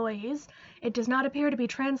their employees, it does not appear to be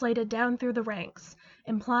translated down through the ranks,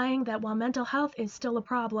 implying that while mental health is still a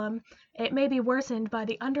problem, it may be worsened by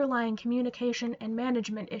the underlying communication and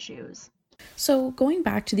management issues. So, going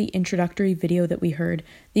back to the introductory video that we heard,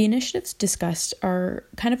 the initiatives discussed are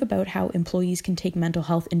kind of about how employees can take mental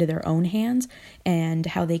health into their own hands and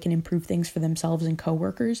how they can improve things for themselves and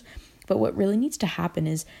coworkers. But what really needs to happen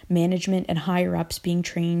is management and higher ups being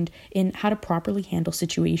trained in how to properly handle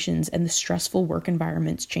situations and the stressful work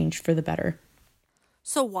environments changed for the better.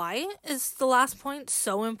 So why is the last point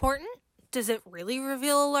so important? Does it really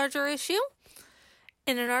reveal a larger issue?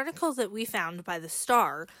 In an article that we found by The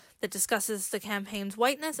Star that discusses the campaign's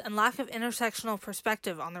whiteness and lack of intersectional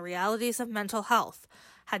perspective on the realities of mental health,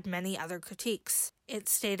 had many other critiques. It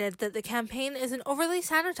stated that the campaign is an overly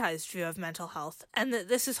sanitized view of mental health, and that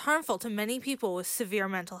this is harmful to many people with severe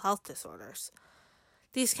mental health disorders.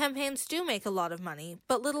 These campaigns do make a lot of money,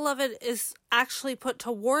 but little of it is actually put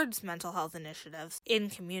towards mental health initiatives in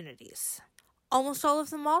communities. Almost all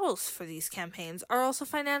of the models for these campaigns are also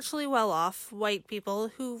financially well-off white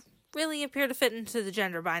people who really appear to fit into the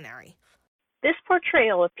gender binary. This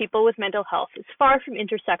portrayal of people with mental health is far from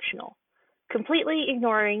intersectional, completely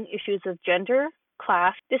ignoring issues of gender,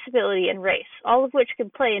 class, disability, and race, all of which can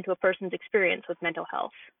play into a person's experience with mental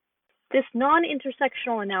health. This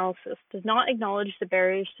non-intersectional analysis does not acknowledge the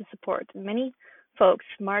barriers to support that many folks,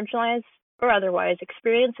 marginalized or otherwise,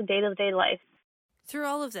 experience in day-to-day life. Through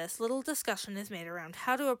all of this, little discussion is made around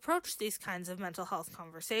how to approach these kinds of mental health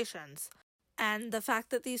conversations, and the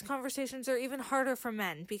fact that these conversations are even harder for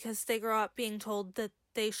men because they grow up being told that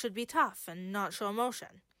they should be tough and not show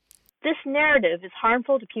emotion. This narrative is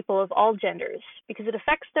harmful to people of all genders because it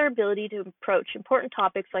affects their ability to approach important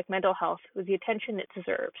topics like mental health with the attention it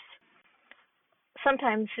deserves.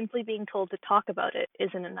 Sometimes simply being told to talk about it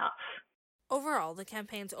isn't enough. Overall, the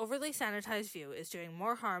campaign's overly sanitized view is doing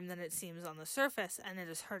more harm than it seems on the surface, and it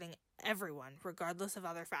is hurting everyone, regardless of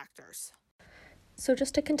other factors. So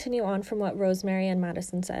just to continue on from what Rosemary and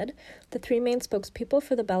Madison said, the three main spokespeople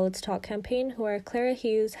for the Bell Let's Talk campaign, who are Clara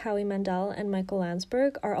Hughes, Howie Mandel, and Michael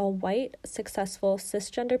Landsberg, are all white, successful,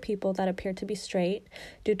 cisgender people that appear to be straight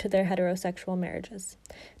due to their heterosexual marriages.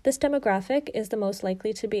 This demographic is the most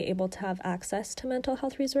likely to be able to have access to mental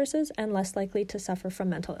health resources and less likely to suffer from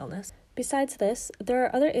mental illness. Besides this, there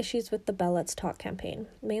are other issues with the Bell Let's Talk campaign,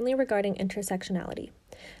 mainly regarding intersectionality.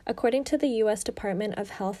 According to the U.S. Department of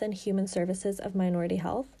Health and Human Services of Minority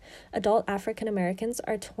Health, adult African Americans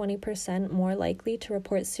are 20% more likely to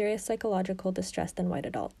report serious psychological distress than white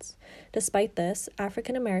adults. Despite this,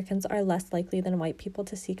 African Americans are less likely than white people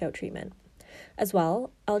to seek out treatment. As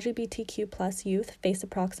well, LGBTQ+ youth face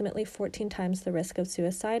approximately 14 times the risk of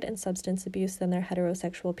suicide and substance abuse than their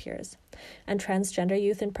heterosexual peers, and transgender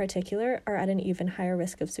youth in particular are at an even higher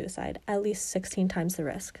risk of suicide, at least 16 times the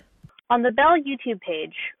risk. On the Bell YouTube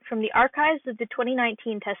page, from the archives of the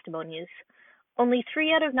 2019 testimonies, only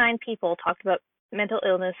 3 out of 9 people talked about mental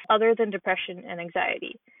illness other than depression and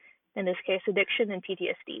anxiety, in this case addiction and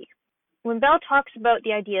PTSD. When Bell talks about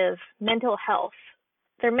the idea of mental health,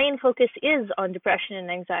 their main focus is on depression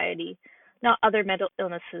and anxiety, not other mental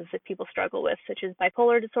illnesses that people struggle with, such as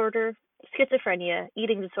bipolar disorder, schizophrenia,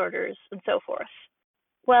 eating disorders, and so forth.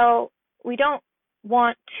 Well, we don't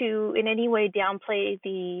want to in any way downplay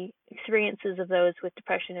the experiences of those with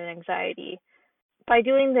depression and anxiety. By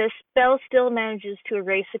doing this, Bell still manages to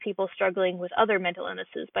erase the people struggling with other mental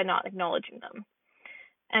illnesses by not acknowledging them.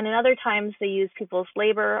 And in other times, they use people's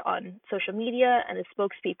labor on social media and as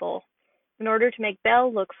spokespeople in order to make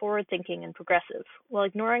Bell look forward-thinking and progressive, while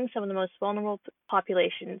ignoring some of the most vulnerable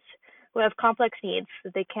populations who have complex needs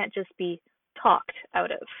that they can't just be talked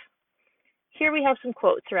out of. Here we have some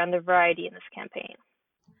quotes around the variety in this campaign.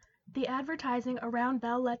 The advertising around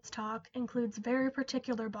Bell Let's Talk includes very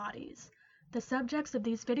particular bodies. The subjects of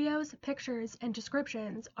these videos, pictures, and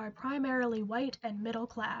descriptions are primarily white and middle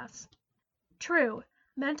class. True,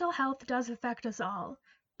 mental health does affect us all,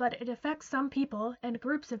 but it affects some people and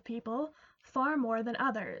groups of people far more than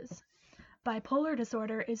others. Bipolar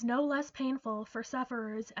disorder is no less painful for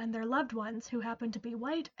sufferers and their loved ones who happen to be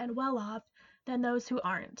white and well-off than those who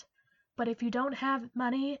aren't. But if you don't have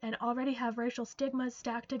money and already have racial stigmas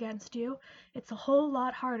stacked against you, it's a whole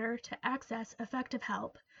lot harder to access effective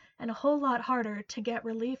help and a whole lot harder to get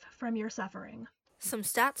relief from your suffering. Some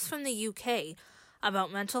stats from the UK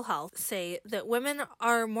about mental health say that women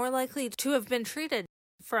are more likely to have been treated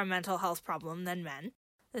for a mental health problem than men.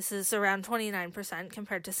 This is around 29%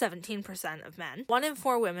 compared to 17% of men. 1 in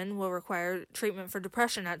 4 women will require treatment for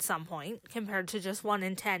depression at some point, compared to just 1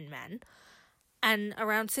 in 10 men. And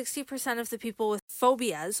around 60% of the people with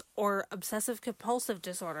phobias or obsessive-compulsive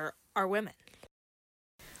disorder are women.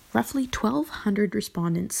 Roughly 1,200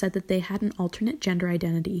 respondents said that they had an alternate gender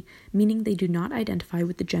identity, meaning they do not identify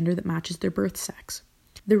with the gender that matches their birth sex.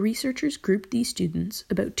 The researchers grouped these students,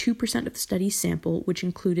 about 2% of the study's sample, which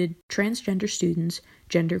included transgender students,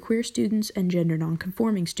 genderqueer students, and gender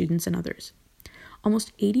nonconforming students and others.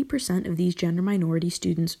 Almost 80% of these gender minority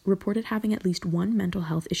students reported having at least one mental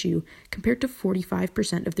health issue, compared to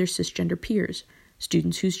 45% of their cisgender peers,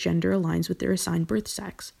 students whose gender aligns with their assigned birth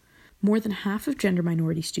sex. More than half of gender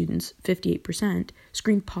minority students, 58%,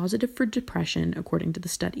 screened positive for depression, according to the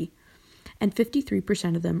study. And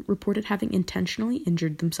 53% of them reported having intentionally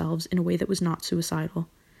injured themselves in a way that was not suicidal.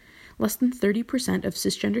 Less than 30% of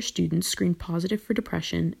cisgender students screened positive for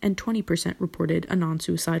depression, and 20% reported a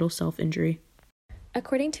non-suicidal self-injury.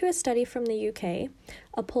 According to a study from the UK,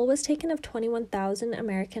 a poll was taken of 21,000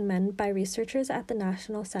 American men by researchers at the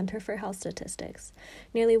National Center for Health Statistics.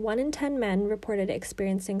 Nearly 1 in 10 men reported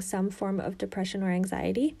experiencing some form of depression or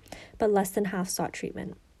anxiety, but less than half sought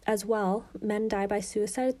treatment. As well, men die by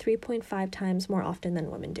suicide 3.5 times more often than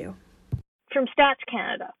women do. From Stats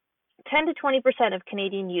Canada, 10 to 20% of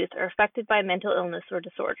Canadian youth are affected by mental illness or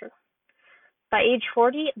disorder. By age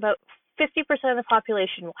 40, about 50% of the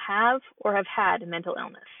population will have or have had a mental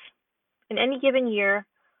illness. In any given year,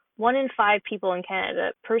 1 in 5 people in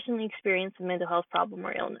Canada personally experience a mental health problem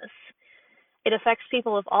or illness. It affects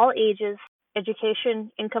people of all ages,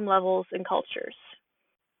 education, income levels, and cultures.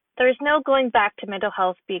 There is no going back to mental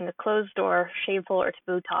health being a closed-door, shameful, or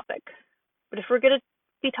taboo topic. But if we're going to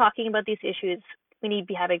be talking about these issues, we need to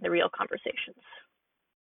be having the real conversations.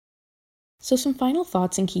 So some final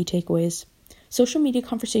thoughts and key takeaways. Social media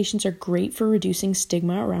conversations are great for reducing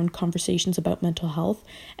stigma around conversations about mental health,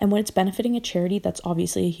 and when it's benefiting a charity, that's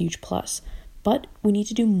obviously a huge plus. But we need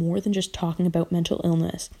to do more than just talking about mental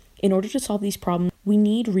illness. In order to solve these problems, we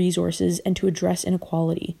need resources and to address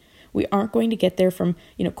inequality. We aren't going to get there from,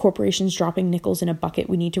 corporations dropping nickels in a bucket.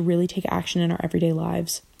 We need to really take action in our everyday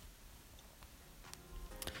lives.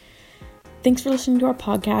 Thanks for listening to our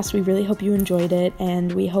podcast. We really hope you enjoyed it,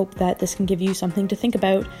 and we hope that this can give you something to think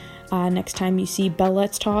about next time you see Bell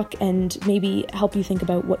Let's Talk, and maybe help you think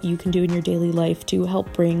about what you can do in your daily life to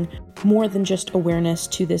help bring more than just awareness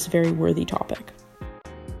to this very worthy topic.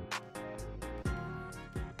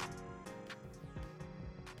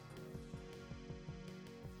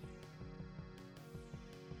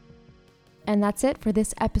 And that's it for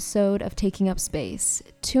this episode of Taking Up Space.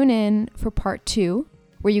 Tune in for part 2,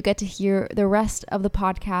 where you get to hear the rest of the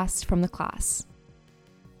podcast from the class.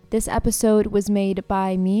 This episode was made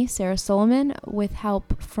by me, Sarah Solomon, with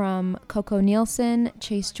help from Coco Nielsen,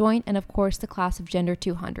 Chase Joint, and of course the class of Gender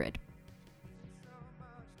 200.